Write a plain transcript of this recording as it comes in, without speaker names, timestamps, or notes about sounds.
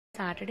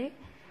Saturday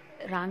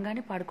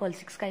రాగానే పడుకోవాలి.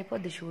 6కి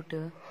అయిపోద్ది షూట్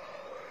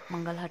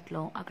మంగళ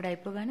హట్లో. అక్కడ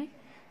అయిపోగానే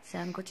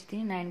 7కి వచ్చి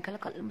తిని 9 కల్లా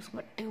కళ్ళు మూసుకొని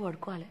గట్టిగా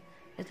పడుకోవాలి.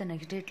 లేదా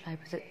నెక్స్ట్ డే ఇట్లా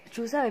అయిపోతుంది.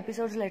 చూసావు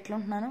ఎపిసోడ్స్లో ఎట్లా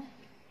ఉంటున్నాను?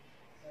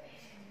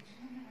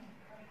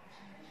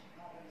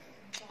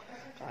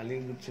 ఖాళీ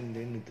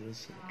కూర్చుంటే నిద్ర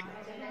వస్తుంది.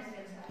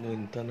 నువ్వు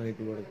ఎంత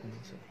నైట్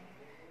పడుకున్నావు సార్?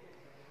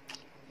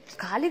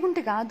 ఖాళీగా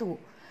ఉంటే కాదు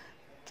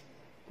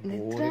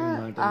నిద్ర.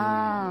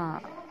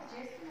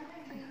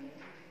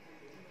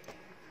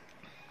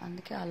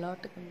 అందుకే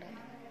అలవాటుగా ఉండాలి.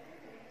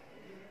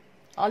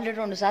 ఆల్రెడీ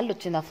 2 సార్లు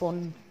వచ్చింది ఆ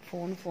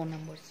ఫోన్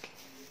నెంబర్స్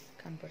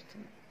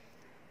కనపడుతుంది.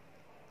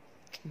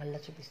 మళ్ళీ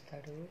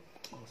చూపిస్తాడు.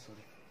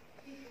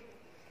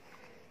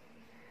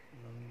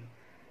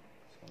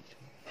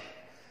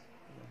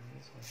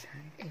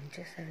 ఏం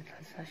చేస్తాడు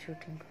తెలుసా?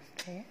 షూటింగ్కి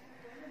వస్తే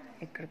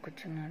ఇక్కడ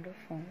కూర్చున్నాడు,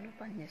 ఫోన్లో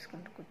పని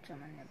చేసుకుంటూ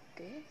కూర్చోమని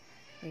చెప్తే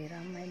వేరే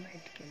అమ్మాయి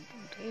బయటికి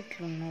వెళ్తుంటే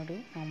ఇట్లున్నాడు.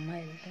 ఆ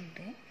అమ్మాయి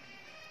వెళ్తుంటే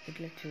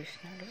ఇట్లా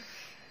చూసినాడు.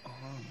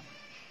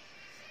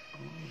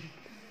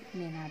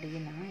 నేను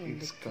అడిగిన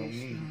ఎందుకు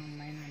చూసిన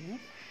అమ్మాయిని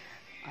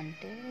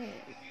అంటే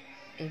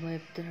ఏమో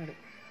చెప్తున్నాడు.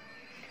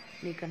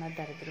 నీకన్నా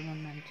దరిద్రంగా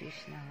ఉందని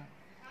చూసిన,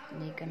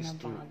 నీకన్నా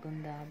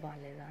బాగుందా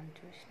బాగాలేదా అని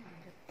చూసిన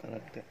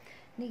చెప్తా.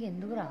 నీకు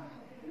ఎందుకురా?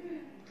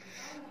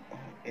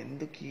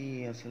 ఎందుకు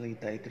అసలు ఈ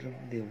దరిద్రం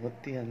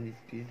ఎవత్తి అని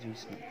చెప్పి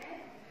చూసిన.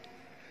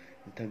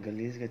 ఇంత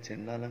గలీజ్గా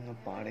చండాలంగా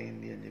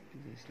పాడైంది అని చెప్పి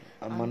చూసిన.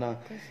 మన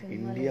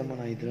ఇండియా మన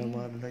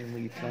హైదరాబాద్లో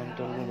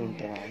ఇట్లాంటి వాళ్ళు కూడా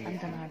ఉంటారు.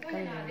 అంత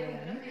నాటకాలు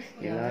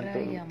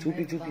ఎలాంటి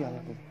చూపి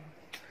అలాగ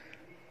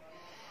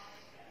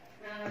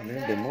అదే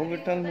డెమో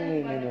పెట్టాలి.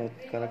 నేను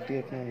కరెక్ట్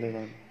చెప్పినా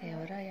లేదా?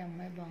 ఎవరా ఈ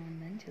అమ్మాయి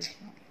బాగుందని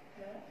చూసిన.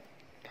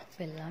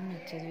 వెళ్ళాం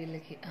నచ్చేది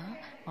వీళ్ళకి.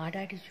 మా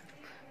డాడీ చూడు,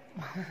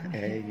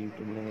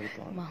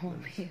 మా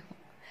మమ్మీ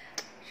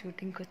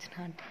షూటింగ్కి వచ్చిన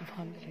అంటే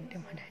బాగుంటారంటే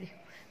మా డాడీ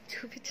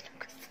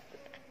చూపించినాక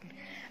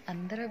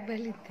అందరు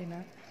అబ్బాయిలు ఇంతేనా?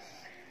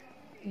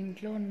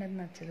 ఇంట్లో ఉన్నది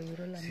నచ్చదు,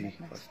 ఊరోళ్ళు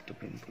అందరు ఫస్ట్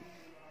పింపుల్.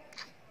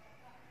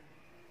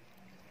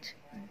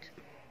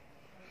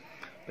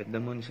 పెద్ద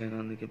మనిషి అయినా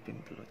అందుకే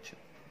పింపుల్ వచ్చు.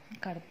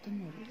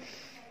 కడుపుతున్నారు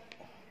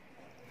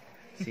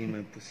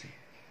సీమై పుసి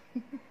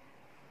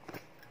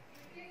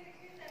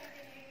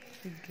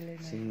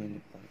సీమై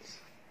నిప్పల్స్.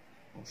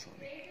 ఓ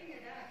సారీ.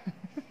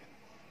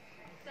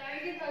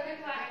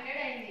 17,500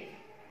 అయింది.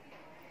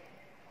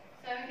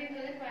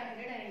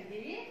 17,500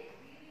 అయింది.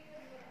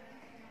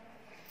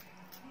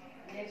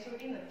 నెక్స్ట్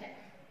షూటింగ్ వచ్చా.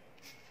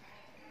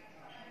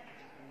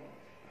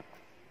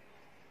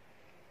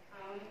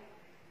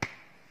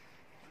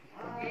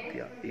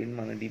 ఏంటి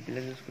మన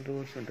డీపీలో చూసుకుంటూ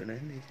కూర్చుంటానే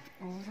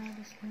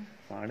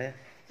వాడే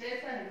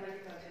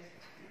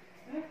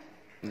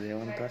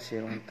రేవంత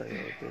శేవంత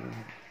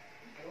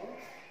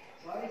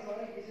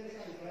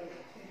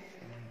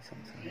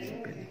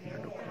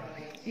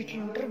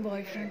ఇట్లుంటారు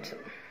బాయ్ ఫ్రెండ్స్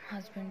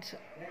హస్బెండ్స్.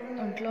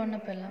 ఇంట్లో ఉన్న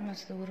పిల్లలు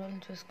నచ్చదు,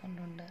 ఊరోళ్ళని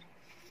చూసుకుంటూ ఉంటారు.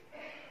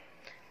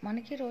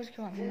 మనకి రోజుకి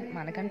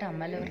మనకంటే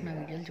అమ్మాయిలు ఎవరు నా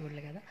వీడియోలు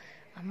చూడలేదు కదా.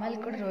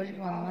 అమ్మాయిలకు కూడా రోజుకి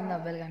 100 మంది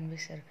అబ్బాయిలు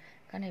కనిపిస్తారు,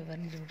 కానీ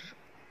ఎవరిని చూడరు.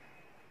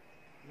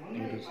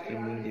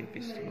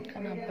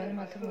 కానీ అబ్బాయిలు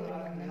మాత్రం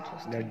ఊరోళ్ళందరినీ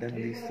చూస్తారు.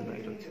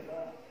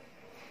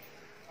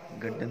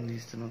 గడ్డం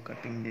తీస్తున్నావు,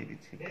 కటింగ్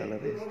చేయించి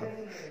కలర్ వేస్తాం.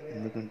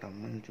 ఎందుకంటే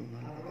అమ్మాయిని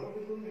చూడాలి కదా.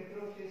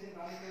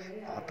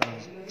 పాత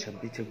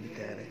చబ్బి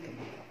తయారవుతాం.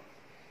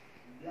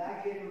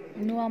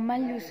 నువ్వు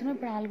అమ్మాయిలు చూస్తున్నావు,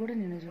 ఇప్పుడు వాళ్ళు కూడా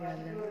నిన్ను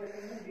చూడాలి కదా.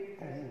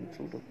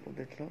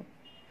 చూడకపోతే ఎట్లా?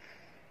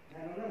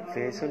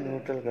 ఫేస్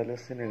న్యూట్రల్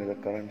కలిస్తేనే కదా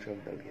కరెంట్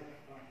షాక్ తగ్గి.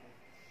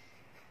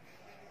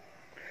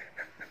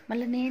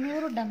 మళ్ళీ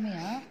నేనెవరు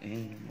డమ్మయా?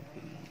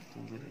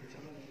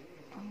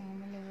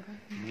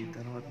 నీ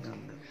తర్వాత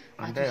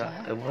అంటే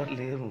ఎవరు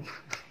లేరు.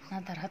 నా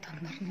తర్వాత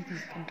అందరినీ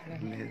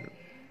తీసుకుంటాడు. లేదు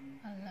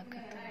అలా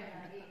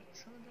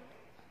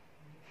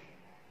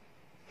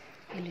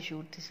వెళ్ళి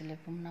షూట్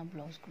తీసేలేపు నా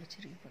బ్లౌజ్ కూడా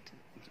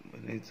చిరిగిపోతుంది.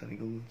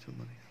 సరిగ్గా కూర్చో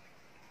మరి.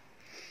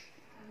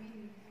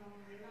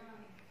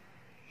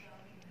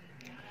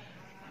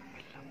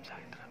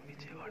 సాయంత్రం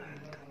విజయవాడ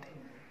వెళ్తుంది.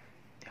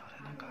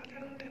 ఎవరైనా ఖాళీ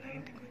ఉంటే నా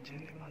ఇంటికి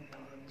వచ్చేది.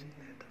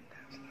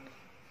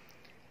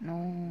 No,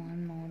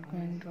 I'm not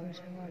going to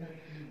Vijayawada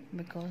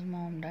because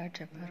mom dad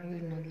చెప్పారు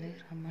వీడిని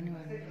వదిలేసి రమ్మని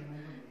వాళ్ళు.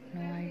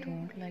 No, I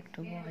don't like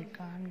to go. I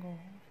can't go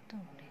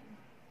without him.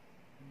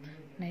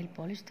 Nail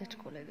polish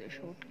తెచ్చుకోలేదు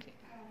షూట్కి.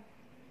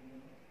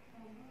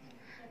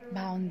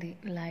 బాగుంది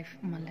లైఫ్.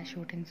 మళ్ళీ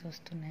షూటింగ్స్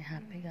వస్తున్నాయి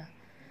హ్యాపీగా.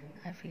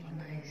 I feel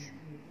nice.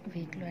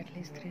 వీక్లో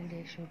అట్లీస్ట్ 3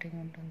 days షూటింగ్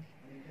ఉంటుంది.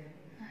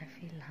 I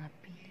feel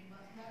happy.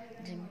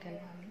 జిమ్కి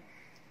వెళ్ళాలి,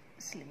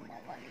 స్లిమ్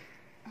అవ్వాలి.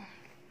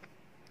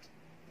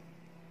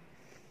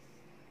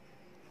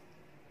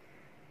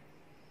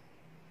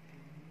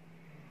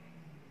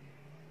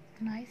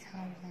 Nice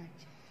house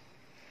match.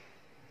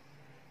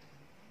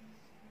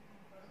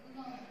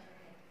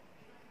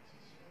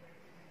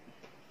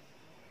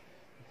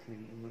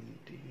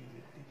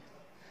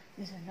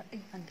 నిజంగా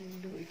అంటే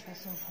ఇల్లు ఇట్లా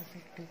సోఫా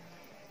సెట్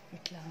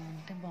ఇట్లా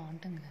ఉంటే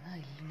బాగుంటుంది కదా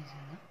ఇల్లు.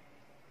 నిజంగా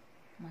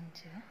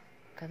మంచిగా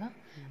కదా.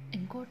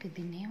 ఇంకోటి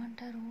దీన్ని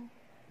ఏమంటారు?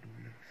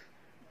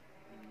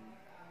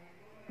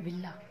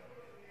 Villa,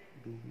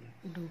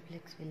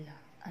 duplex villa.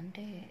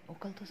 అంటే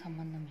ఒకరితో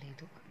సంబంధం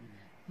లేదు,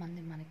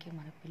 మనకి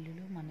మన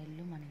పిల్లలు, మన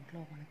ఇల్లు, మన ఇంట్లో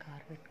మన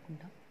కారు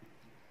పెట్టుకుంటాం.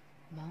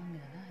 బాగుంది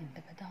కదా, ఎంత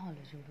పెద్ద హాల్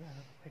చూడు.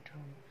 అదొక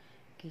బెడ్రూమ్,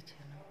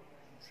 కిచెన్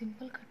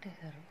సింపుల్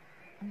కట్టేశారు,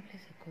 వన్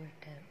ప్లేస్ ఎక్కువ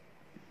పెట్టారు.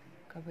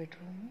 ఒక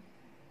బెడ్రూము,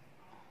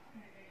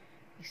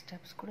 ఈ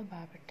స్టెప్స్ కూడా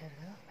బాగా పెట్టారు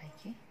కదా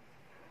పైకి.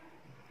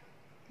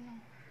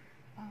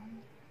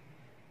 బాగుంది,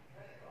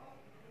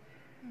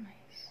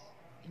 నైస్.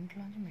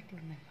 ఇంట్లోంచి మెట్లు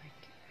ఉన్నాయి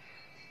పైకి,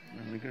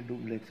 అందుకే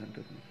డూప్లెక్స్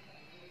అంటారు.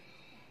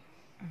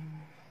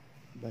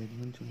 బయట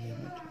నుంచి ఉన్నాయి.